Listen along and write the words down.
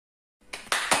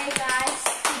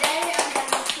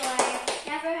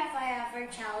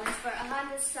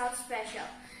South Special.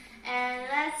 And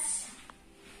let's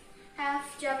have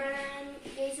Jabber and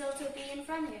Gazel to be in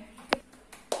front here.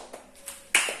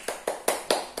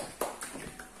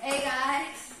 Hey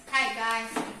guys. Hi guys.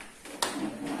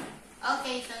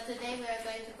 Okay, so today we are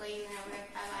going to play Never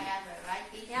Have I Ever, right?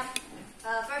 Yep.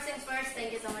 First things first,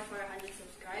 thank you so much for 100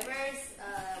 subscribers.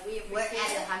 We're at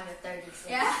 136.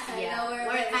 Yeah, I know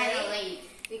we're kind of late.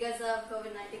 Because of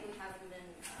COVID-19, we haven't been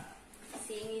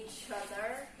seeing each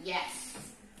other. Yes.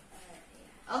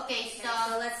 Yeah. Okay, so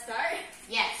let's start.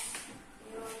 Yes.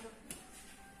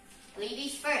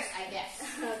 Ladies first, I guess.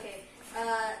 Okay.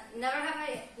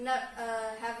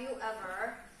 Have you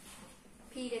ever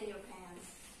peed in your pants?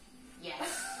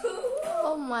 Yes.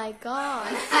 Oh my god.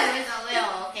 I was a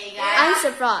little, okay guys? I'm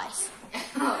surprised.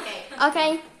 Okay.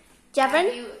 Okay, Jabber?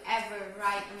 Have you ever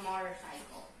ride a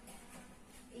motorcycle?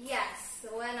 Yes,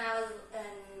 when I was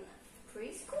in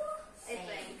preschool, I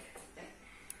think.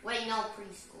 Wait, no,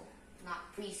 preschool. Not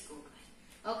preschool.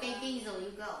 Okay, Gazel,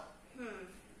 you go.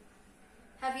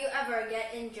 Have you ever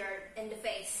get injured in the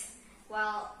face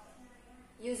while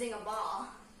using a ball?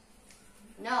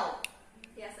 No.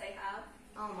 Yes, I have.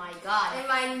 Oh my god. In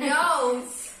my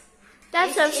nose.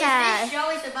 That's so Is sad. this show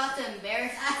is about to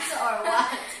embarrass us or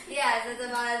what? Yes, it's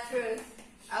about the truth.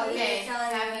 Okay, You're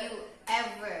telling have me. you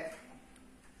ever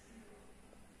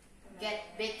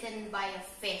get bitten by a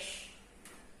fish?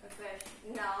 A fish?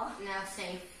 No. No,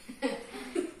 same.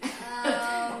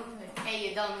 Hey,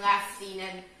 you don't laugh,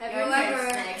 Zenon. Have Your you turn ever?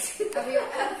 next. Have you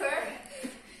ever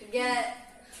get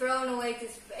thrown away to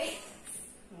space?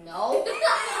 No. What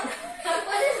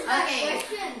is that Okay.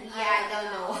 question? Yeah, I don't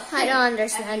know. I don't Have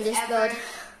understand you this ever boat.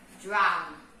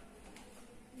 drowned?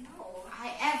 No. I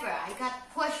got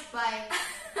pushed by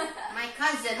my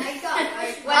cousin. I got.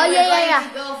 When Oh, we yeah, were yeah, going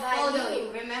to go photo,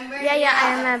 you remember? Yeah,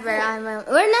 I remember.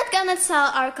 We're not gonna tell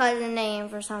our cousin name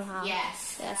for somehow.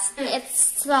 Yes. Yes,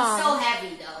 it's So Tom.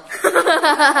 heavy though.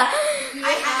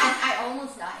 I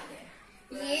almost died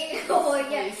there. Yeah. Oh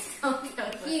yeah. Please don't do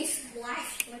it. He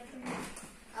splashed with me.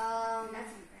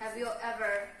 Have you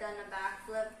ever done a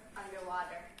backflip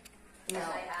underwater? No. Yes,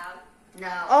 I have.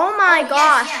 No. Oh my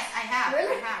gosh. Yes, I have.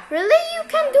 Really? I have. Really? You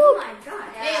can Oh do? my god.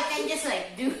 Yeah, you can just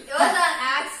like do. It was an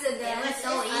accident. It was so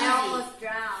I easy. almost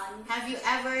drowned. Have you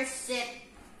ever sit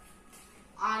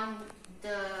on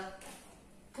the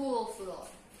pool floor?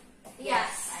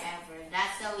 Yes. I ever.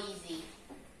 That's so easy.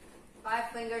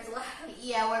 5 fingers left.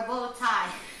 Yeah, we're both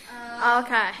tied.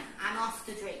 Okay. I'm off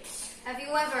to drinks. Have you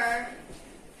ever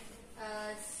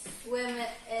swim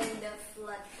in the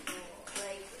flood pool?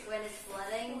 Like when it's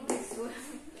flooding, swim.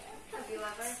 Have you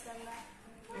ever done that?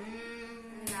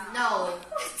 No.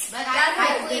 But That's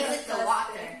I a play bit with the disgusting.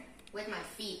 water with my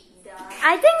feet. Duh.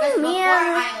 I Because think me before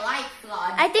and I like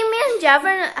flood. I think me and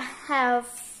Jabber have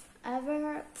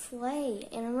ever played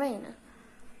in rain.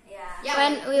 Yeah. Yeah,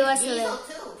 when but we was Diesel little.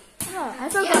 too. Oh, I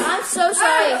forgot. I'm so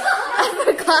sorry. I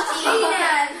forgot.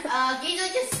 Gizo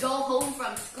just go home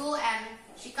from school and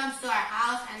she comes to our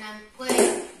house and then play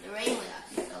the rain with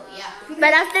us. So yeah.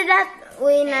 But after that,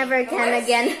 we never can Where's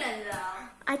again. Sinan, though?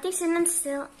 I think Sinan's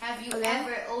still. Have you Okay.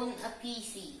 ever owned a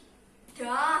PC? Duh.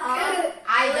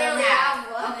 I don't literally have.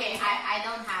 have one. Okay, I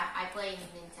don't have. I play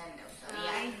Nintendo. So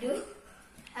yeah. I do.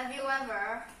 Have you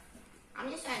ever? I'm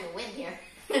just trying to win here.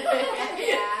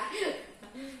 Yeah.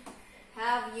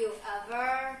 Have you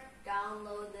ever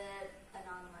downloaded an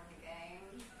online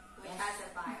game which Yes. has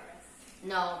a virus?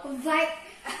 No.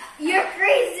 You're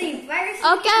crazy. Virus.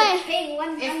 Okay. Pay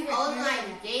 100. If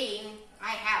online game, I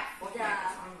have. Fortnite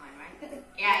is online, right?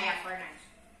 Yeah,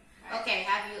 Fortnite. Okay,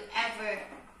 have you ever...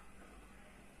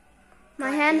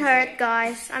 My hand hurt,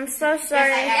 guys. I'm so sorry.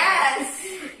 Yes.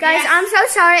 Guys, Yes. I'm so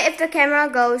sorry if the camera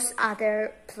goes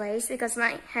other place because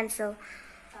my hand's so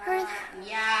hurt.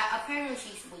 Yeah, apparently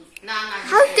she's weak. No, I'm not.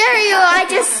 How dare you? I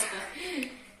just...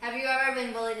 Have you ever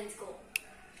been bullied in school?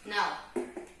 No.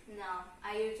 No.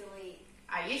 I usually.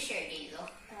 Are you sure, Diesel?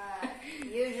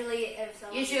 Usually if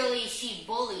someone. Usually she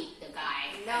bullied the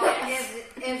guy. No.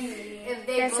 If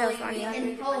they That's so bully funny. me, I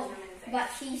need to punch them in the face. But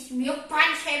he's You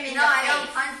punch him in No, the I face. don't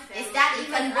punch them. Is that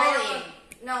because even I don't- bullying?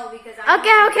 No, because I.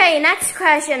 Okay, next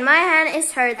question. My hand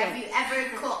is Have hurting. you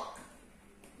ever cooked?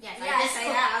 Yes, Yes, I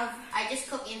have. I just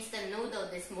cooked instant noodle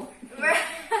this morning.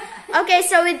 Okay,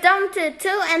 so we're down to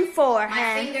 2 and 4 My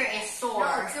hand. finger is sore.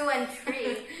 No, 2 and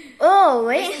 3. Oh,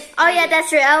 wait. This is Oh, yeah, 3. that's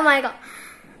true. Oh, my God.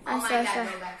 Oh I'm my so god, sorry.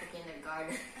 go back to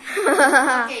kindergarten.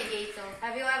 Okay. Okay, Gazel.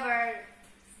 Have you ever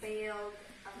failed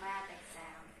a math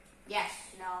exam? Yes.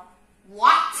 No.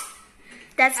 What?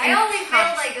 That's I only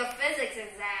failed impossible. like a physics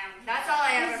exam. That's all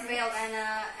I ever failed, and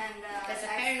Because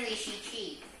apparently she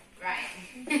cheated. Right.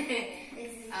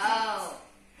 Oh.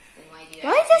 Then why do you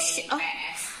Why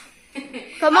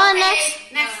Come on, Okay, next.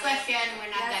 Next question. We're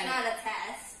not That's gonna. not a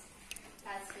test.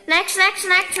 That's just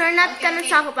Next. We're not Okay, gonna okay.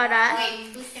 talk about that.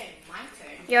 Wait, whose turn? My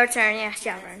turn. Your turn, yes,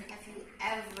 Javern. Have you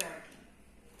ever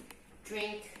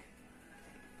drink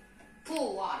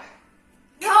pool water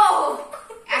no.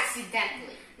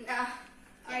 accidentally? No.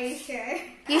 Are you sure?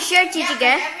 You sure, Yeah, Chichige?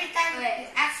 'cause every time Wait. you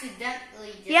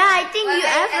accidentally just Yeah, I think you I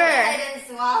ever. didn't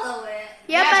swallow it.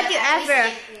 Yeah, but you at least ever.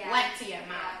 it Yeah. went to your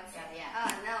mouth. So yeah. Oh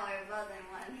no, we're building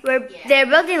one. Yeah. They're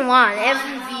building one. If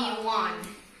 1v1.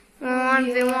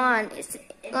 1v1, it's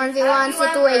 1v1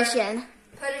 situation.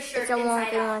 Put a shirt It's a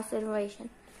inside 1v1 out. situation.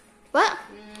 What?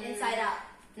 Inside out.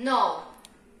 No.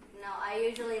 No, I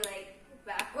usually like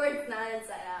backwards, not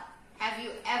inside out. Have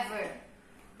you ever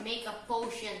make a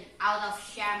potion out of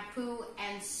shampoo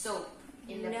and soap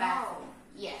in the No. bathroom?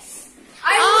 Yes.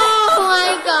 Oh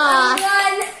my god.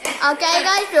 One. Okay,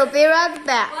 guys, we'll be right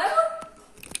back. What?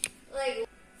 Like.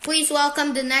 Please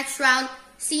welcome the next round,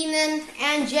 Sinan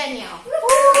and Genya.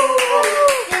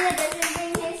 Dina doesn't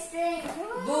bring his drink.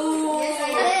 Boo. Yes, I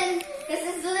did. Because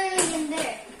it's literally in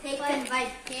there. Take one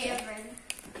bite, Cameron.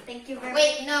 Thank you very much.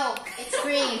 Wait, no, it's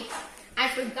green. I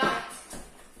forgot.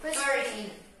 Sorry,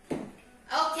 Sinan.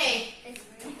 Okay, It's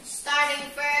green. starting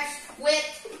first with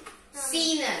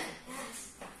Sinan.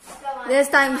 Go on. This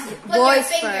time, Put your boys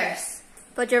fingers. first.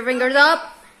 Put your fingers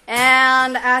up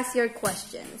and ask your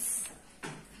questions.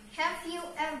 Have you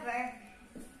ever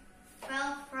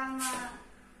fell from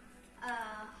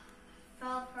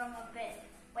a bed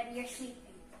when you're sleeping?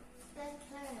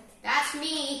 That's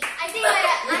me. I think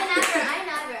I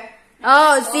never.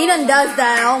 Oh, Steven does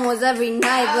that almost every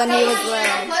night when he was Put little.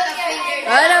 a finger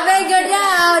Put a finger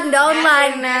down. Don't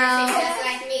lie That's now. just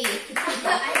like me.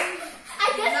 I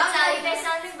just tell you guys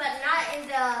something, but not in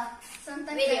the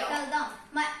sometimes Video. I fell down.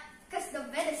 Because the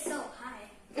bed is so high.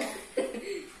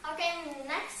 Okay,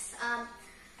 next,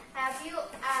 have you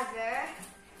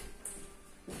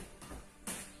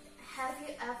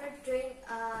ever drink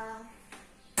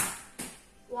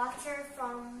water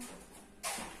from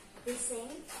the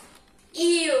sink?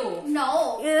 Ew.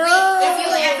 No. Wait, if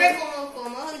you ever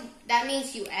como, that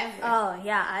means you ever. Oh,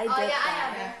 yeah, I did Oh, yeah,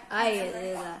 that. I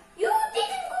did that. You didn't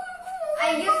go.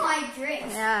 I use my drink.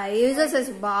 Yeah, he uses his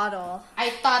bottle.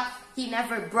 I thought he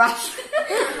never brushed.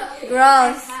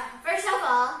 Gross. First of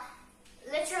all,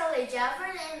 literally,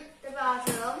 Javern in the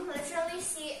bathroom literally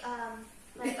see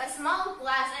like a small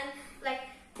glass and like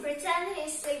pretend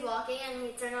he's sleepwalking and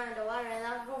he turn on the water and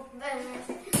I'll go and I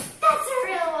say, that's a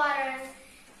real water and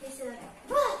he's like,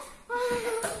 what?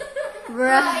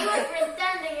 Bruh. He was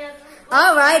pretending it.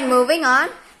 All right, moving on.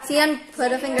 Sian,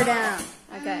 put a finger down.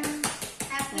 Okay.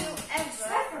 Have you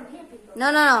ever?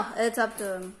 No. It's up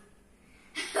to him.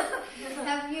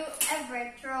 Have you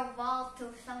ever thrown a ball to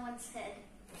someone's head?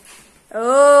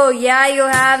 Oh, yeah, you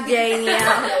have,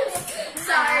 Danielle.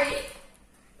 Sorry.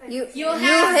 You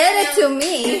have hit it to You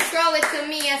me. throw it to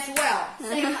me as well.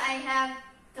 Same I have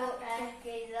to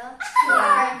Gazel.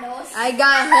 Your nose. I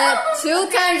got hit 2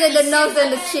 times in the nose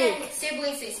and the cheek.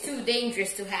 Siblings is too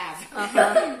dangerous to have.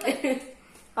 Uh-huh.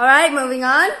 All right, moving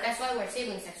on. That's why we're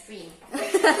siblings extreme.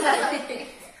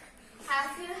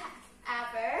 Have you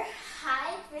ever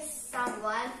hiked with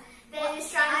someone that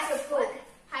is trying to poop?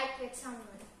 Hike with someone.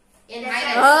 In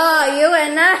high Oh, you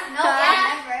and No,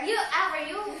 that. ever. You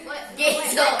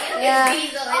Diesel. Yeah.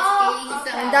 It's Diesel. Oh,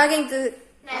 It's I'm Diesel. talking to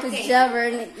Okay.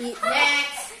 Javern.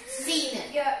 Next, Sinan.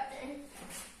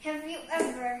 Have you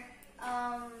ever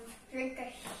drink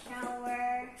a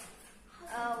shower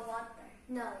water?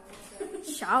 No.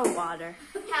 Shower water.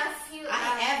 Have you I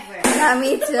ever. Yeah,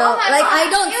 me too. Oh my Like, God. I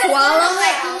don't You swallow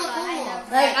like it.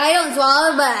 Kumu. Like, I don't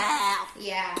swallow, but...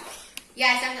 Yeah.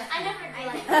 Yeah, it's I never do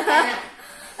like I that.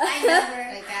 I never.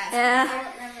 Like that. Yeah.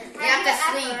 You have to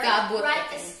sleep, gabut. Ride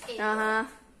a skate. Uh-huh.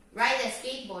 Ride a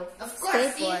skateboard. Of course,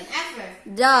 Skateboard. Sinan ever.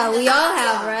 Duh, we all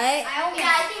have, right? Yeah,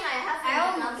 I think I have. I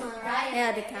almost ride.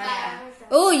 Yeah, the it. cat.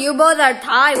 Oh, you both are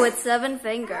tied with 7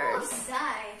 fingers.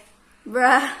 Die.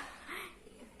 Bruh.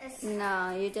 It's-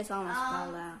 No, you just almost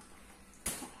fell down.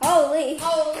 Holy.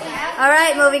 Oh, All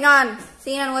right, moving on.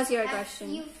 Sinan, what's your Have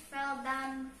question? you fell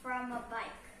down from a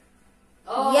bike?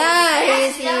 oh Yeah,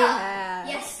 yes, he yeah. has.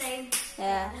 Yes, same.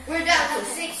 Yeah. We're down to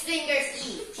 6 fingers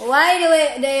each. Why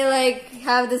do they like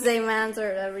have the same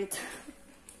answer every time?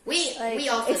 We Like,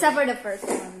 also except for did. the first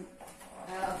one.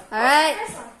 Oh. All right,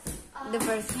 First one. the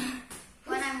first one.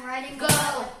 When I'm riding Go.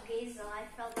 with Gazel, I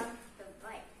fell down the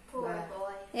bike. Poor Right.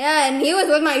 boy. Yeah, and he was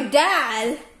with my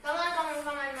dad. Come on.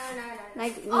 No.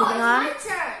 Like, Oh, moving it's on. my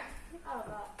turn. Oh,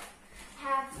 God.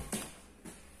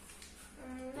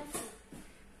 Let's see.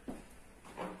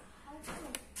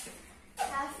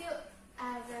 Have you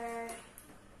ever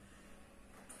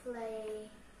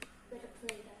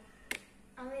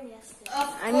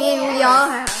We all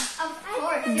have. Of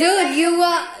course. Dude, you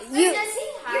Wait, you. does he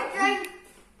You're have? trying.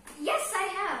 Yes, I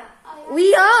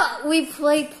have. We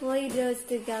play Play-Dohs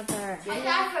together.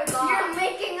 I forgot. You're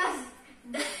making us.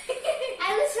 I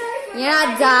was trying to You're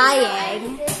not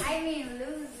dying. I mean,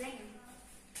 losing.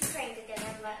 Train together,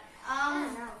 but I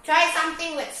don't know. Try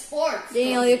something with sports.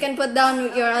 Daniel, you can put down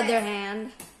your other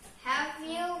hand. Have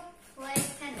you played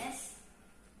tennis?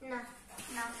 No.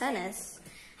 No. Tennis.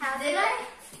 Did I?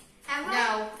 Have I?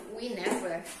 No, we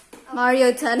never.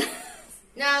 Mario Tennis.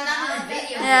 No, not in the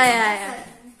video. Yeah.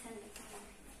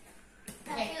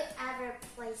 Have you ever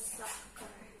played soccer?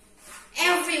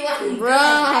 Everyone. Bruh.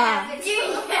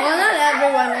 Well, not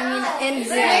everyone. I mean, in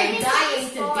They're Zoom. dying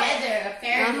together,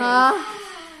 apparently.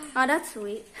 Oh, that's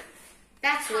sweet.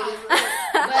 That's sweet.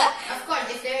 But, of course,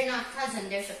 if they're not cousin,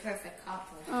 there's a perfect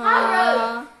couple.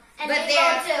 Aw. And But they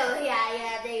they're- go too.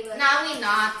 Yeah, they will. No, we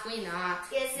not.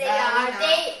 Yes, they No, we are. not.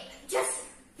 They just.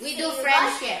 We do see,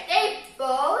 friendship. They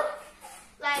both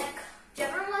like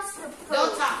Jeffrey was to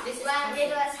Don't talk. This is when it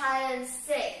was hide and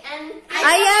seek, and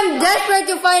I am desperate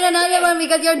to find another one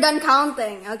because you're done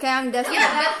counting. Okay, I'm desperate.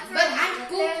 Yeah, but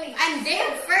I'm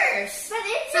there first. but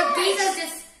it's So nice. Diesel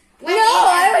just went No,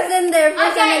 in. I was in there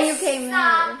first and then Okay, you came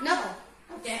stop. in. No.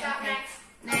 Okay. Stop okay. next.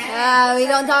 Next. We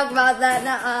don't talk about that.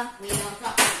 Nuh-uh. We don't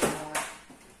talk anymore.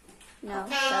 No,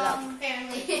 Okay, shut up.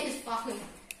 apparently it's falling.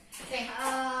 Okay.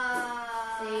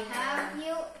 Have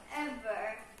you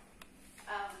ever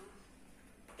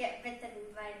get bitten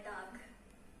by a dog?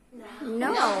 We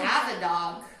No. don't have a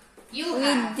dog. You We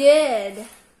have. did.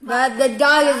 But the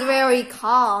dog is very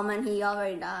calm and he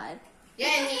already died. Yeah,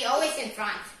 and he always in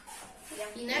front.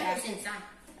 He never is in front.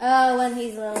 Oh, when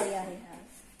he's little, yeah, he has.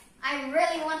 I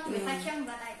really want to touch him,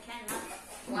 but I cannot.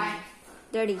 Why?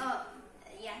 Dirty. Oh,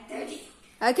 yeah, dirty.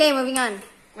 Okay, moving on.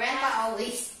 Grandpa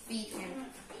always feed him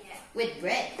Yeah. with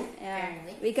bread. Yeah,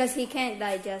 Apparently. because he can't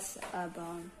digest a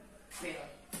bone. Really?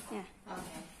 Yeah.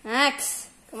 Okay. Next.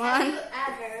 Come Have on. you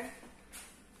ever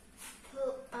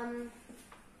put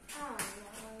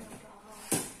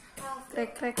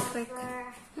Click, click, click.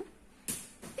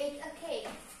 Bake a cake.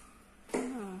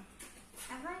 No.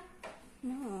 Have I?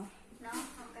 No. No?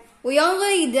 Okay. We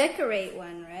only decorate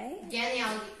one, right? Jenny,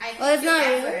 I Well, it's not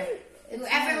ever, really. you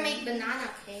ever make banana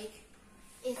cake?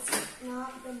 It's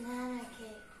not banana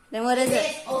cake. Then what is it?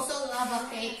 It's also lava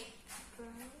cake.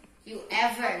 You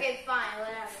ever? Okay, fine,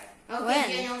 whatever. Okay, When?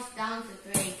 Daniel's down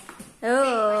to 3.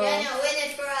 Oh. Daniel, win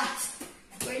it for us.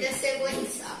 We're the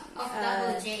siblings of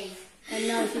Double J. And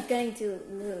no, she's going to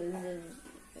lose.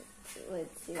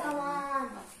 Let's see. Come on.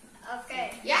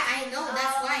 Okay. Yeah, I know.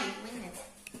 That's why you win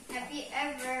it. Have you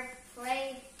ever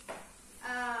played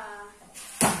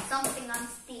something on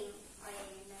Steam?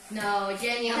 No,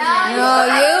 Jenny. No, No, you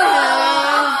have.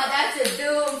 Oh, that's a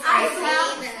doom for I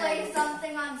have Steven. played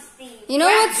something on Steam. You know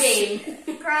Crap what's...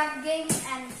 game. Craft games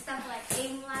and stuff like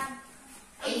Aim Lab.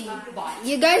 Aimbot.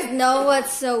 You guys know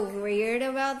what's so weird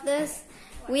about this?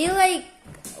 We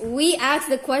ask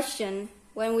the question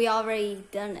when we already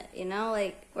done it, you know?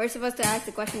 Like, we're supposed to ask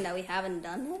the question that we haven't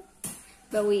done it,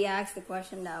 but we ask the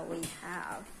question that we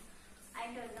have. I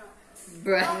don't know.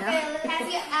 Bruh. Okay,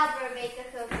 have you ever made a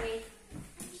cookie?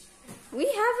 We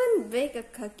haven't baked a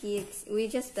cookie, we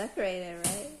just decorated,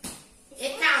 right?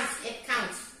 It counts. It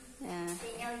counts. Yeah.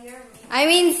 Daniel, you're me. I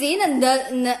mean,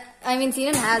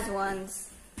 Zenon has ones,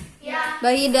 Yeah.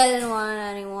 but he doesn't want it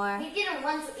anymore. We didn't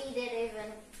want to eat it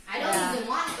even. I don't Yeah. even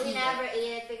want to We eat never it.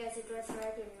 ate it because it was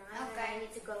already 9. Okay. I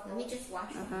need to go Let home. me just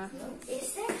wash my Uh-huh. clothes.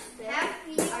 Is there still? Have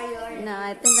you Are you already? No,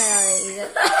 I think I already ate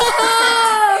it.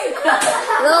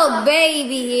 Little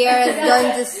baby here is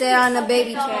going to sit on a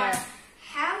baby chair.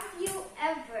 Have you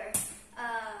ever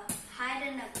hide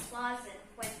in a closet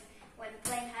when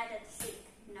playing hide and seek?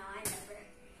 No, I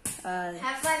never.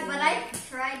 Have I? But I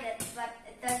tried it, but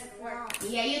it doesn't work.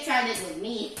 Yeah, you tried it with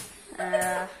me.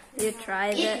 You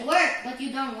tried It it. worked, but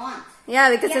you don't want. Yeah,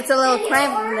 because it's a little It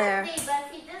cramp already, there.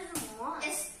 But it doesn't want.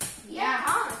 It's Yeah.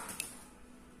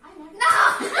 I never. no.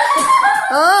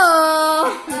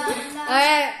 Oh! No.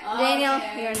 Alright, Daniel,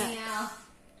 Okay, you're next. Daniel.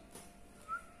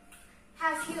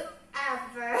 Have you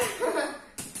ever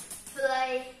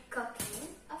played cooking?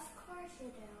 Of course you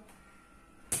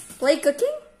do. Play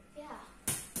cooking? Yeah.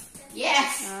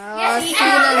 Yes. Oh, Yes, see he the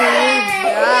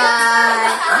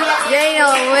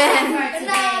Daniel win.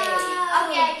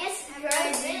 Okay, I guess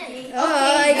girls win.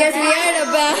 Oh, I guess we are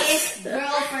the best. It's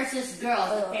girl versus girl,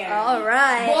 apparently.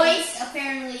 Alright. Boys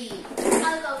apparently.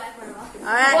 I'll go back for a while.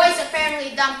 Alright. Boys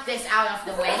apparently dumped this out of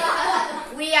the way.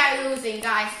 We are losing,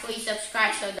 guys. Please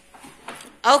subscribe.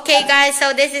 Okay, guys.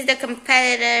 So this is the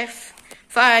competitive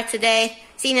for today.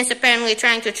 Cena's apparently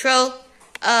trying to throw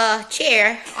a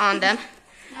chair on them.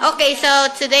 Okay, so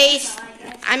this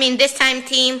time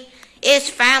team is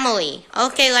family.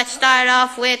 Okay, let's start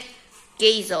off with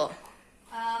Gazel.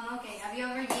 Okay, have you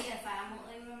ever eaten a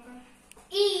family member?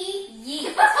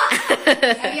 Yeet.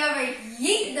 Have you ever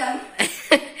yeet them?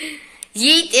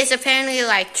 Yeet is apparently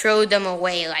like throw them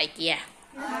away, like yeah.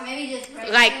 Maybe just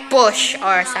break Like them. push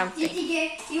or something.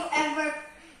 You ever?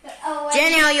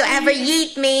 Daniel, you ever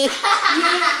yeet me?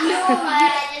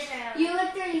 You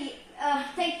literally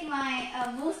take my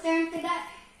booster into that.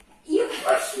 You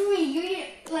push me. You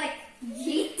like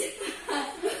yeet.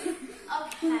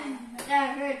 Okay.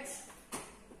 That hurts.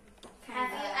 Have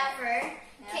you ever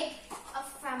kicked a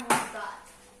family dog?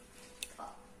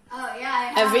 Oh yeah. I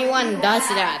have. Everyone does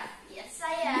that. Yes,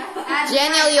 I am.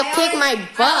 Daniel, you kick my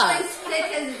butt. Kick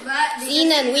his butt.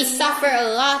 Zenon, we suffer a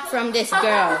lot from this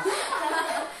girl.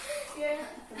 Your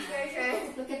turn.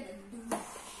 Look at the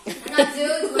We're not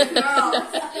dudes, we're girls.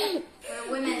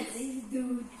 We're women. These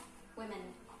dudes. Women.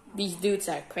 These dudes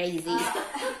are crazy.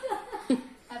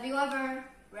 Have you ever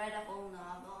read a whole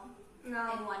novel in No.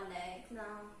 one day? No.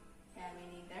 Yeah, me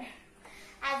neither.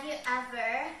 Have you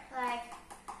ever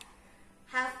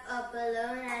have a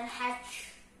balloon and hatch?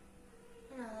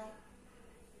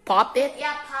 Pop it?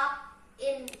 Pop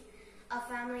in a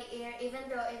family ear, even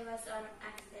though it was an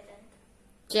accident.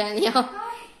 Daniel,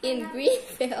 in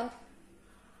Greenfield.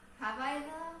 Have I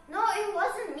though? No, it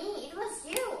wasn't me. It was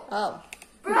you. Oh.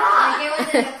 Like it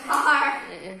was in the car.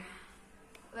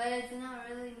 But it's not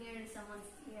really near someone's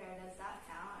ear. Does that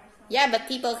count or something? Yeah, but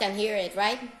people can hear it,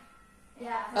 right?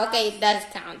 Yeah. Okay, it does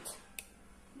count.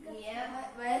 Yeah,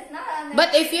 but it's not on the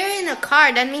But if you're in a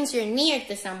car, that means you're near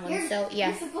to someone. So yeah.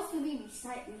 You're supposed to be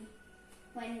beside me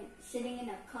when sitting in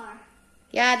a car.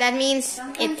 Yeah, that means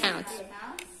Sometimes it counts. It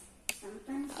counts.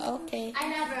 Sometimes. Okay. I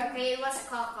never. Okay, it was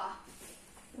Coco.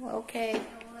 Okay.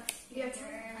 Your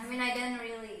turn. I mean, I didn't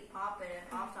really pop it. It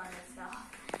popped on itself.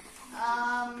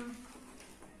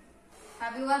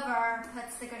 Have you ever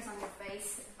put stickers on your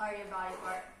face or your body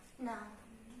part? No.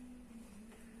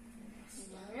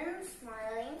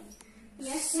 Smiling.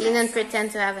 Yes. Zenon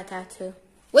pretend to have a tattoo.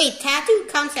 Wait, tattoo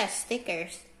counts as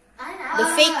stickers. I The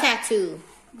know. fake tattoo.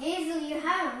 Gazel, you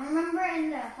have. Remember in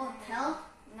the hotel?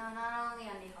 No, not only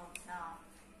on the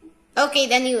hotel. Okay,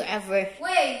 then you ever.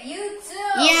 Wait, you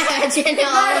too. Yeah, Daniel.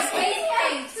 Guys, face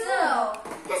paint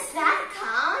too. Does that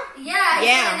count? Yeah,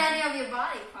 Yeah. it's in any of your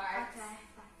body parts. Okay.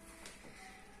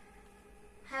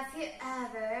 Have you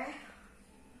ever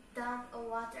dumped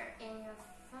water in your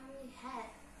family head?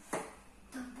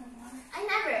 I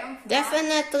never.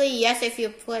 Definitely yes if you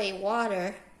play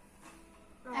water.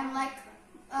 I'm like,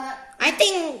 I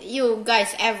think you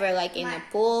guys ever like in a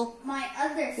pool. my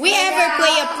other. We ever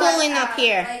play a pool in up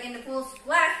here. Like in the pool,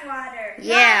 splash water. Not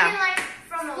Yeah. even like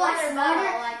from a Splash water water?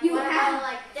 bottle, like You water have- bottle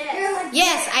like this. You're like.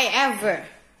 Yes, I ever.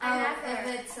 I Oh, never.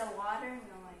 if it's a water,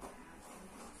 no, like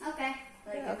Okay.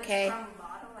 Like if Okay. it's from a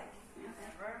bottle, like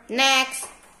never. Next.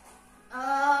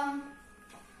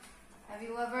 Have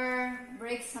you ever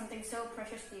break something so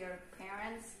precious to your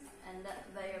parents and that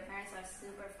your parents are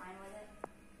super fine with it?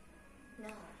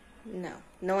 No. No,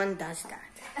 no one does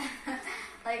that.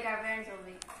 Like our parents will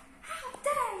be, how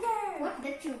dare you? What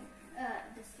did you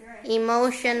destroy?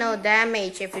 Emotional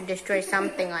damage if you destroy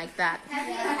something like that. Have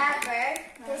you ever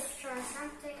destroyed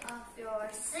something of your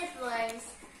siblings?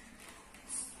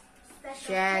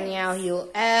 Special Daniel, things? you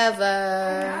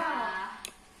ever.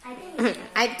 I think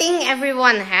I think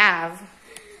everyone have.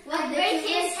 What did break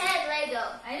you his head Lego.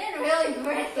 I didn't really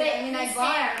break it. I mean, I his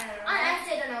bought hair. it. On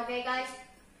accident, okay, guys?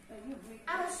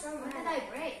 I was so What did mad.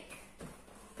 I break?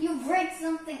 You break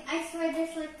something. I swear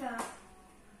there's like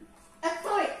a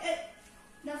toy.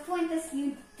 The point is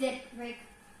you did break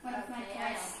one of my Okay,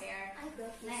 I toys. don't care. I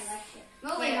broke And I his liked it.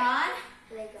 Moving Yeah. on.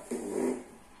 Lego.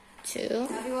 2.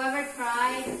 Have you ever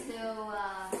tried to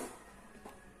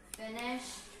finish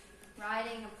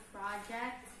writing a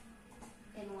project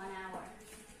in 1 hour?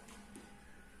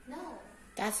 No.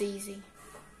 That's easy.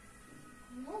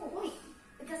 No. Wait.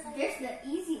 Because I There's the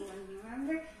easy one. You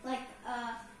remember? Like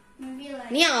maybe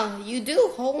like. Neil, you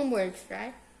do homeworks,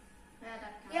 right? Yeah,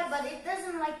 that counts. Yeah, but it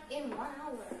doesn't like in 1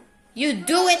 hour. You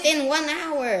do it in 1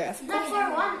 hour. Not for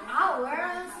 1 hour.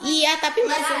 Iya, tapi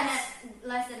Less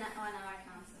masuk. than 1 hour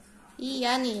counts as well.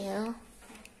 Iya, Neil.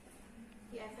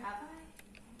 Yes, have I?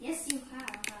 Yes, you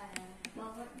have.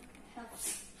 Well, what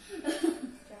helps?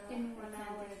 In 1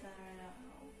 hour,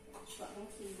 but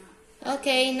mostly not.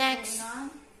 Okay, next. Moving on.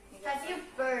 Have you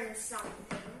burned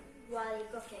something while you're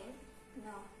cooking?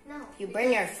 No. No. You burn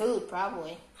your food,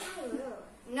 probably. I will.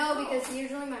 No, because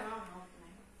usually my mom helps me.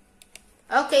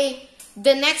 Okay,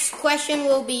 the next question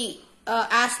will be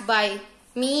asked by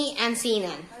Me and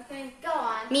Sinan. Okay, go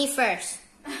on. Me first.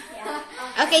 Yeah.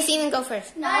 Okay, Sinan, go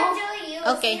first. No, actually, you.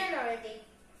 Okay. Seen it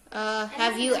already.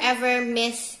 Have you ever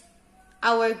missed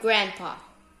our grandpa?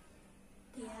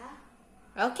 Yeah.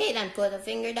 Okay, then put a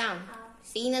finger down.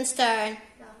 Sinan's turn.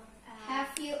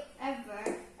 Have you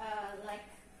ever like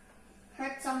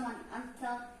hurt someone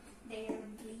until they're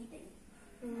bleeding?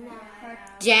 No. Hurt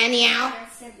Danielle. their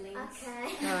siblings. Okay.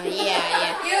 Oh,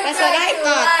 yeah. That's what I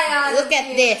thought. Look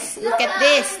at this. Look at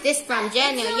this. This from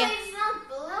Danielle. So Yeah. it's not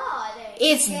blood.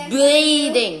 It's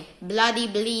bleeding. Bloody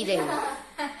bleeding.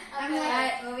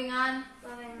 Alright, moving on.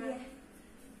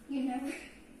 You never.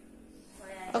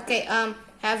 Okay,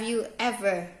 have you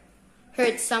ever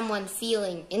hurt someone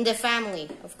feeling in the family,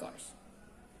 of course?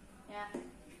 Yeah.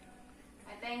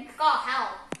 I think. Go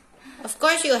help. Of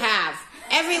course you have.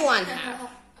 Everyone have.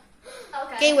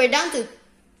 Okay, we're down to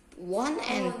 1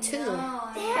 and 2.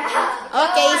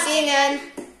 Okay, Sinan.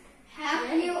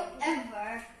 Have you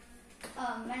ever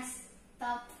messed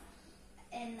up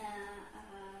in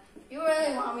You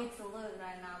really want me to lose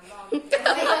right now, Mom. wait,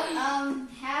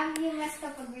 have you messed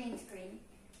up a green screen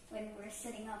when we're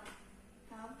sitting up?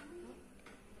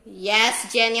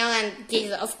 Yes, Danielle and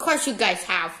Giza. Of course you guys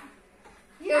have.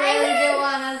 You really do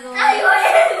want us to lose.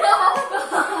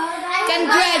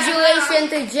 Congratulations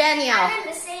to Danielle. I'm in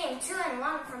the same 2 and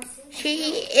 1 from C. She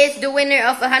is the winner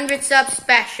of 100 subs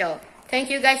special. Thank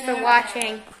you guys for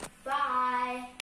watching.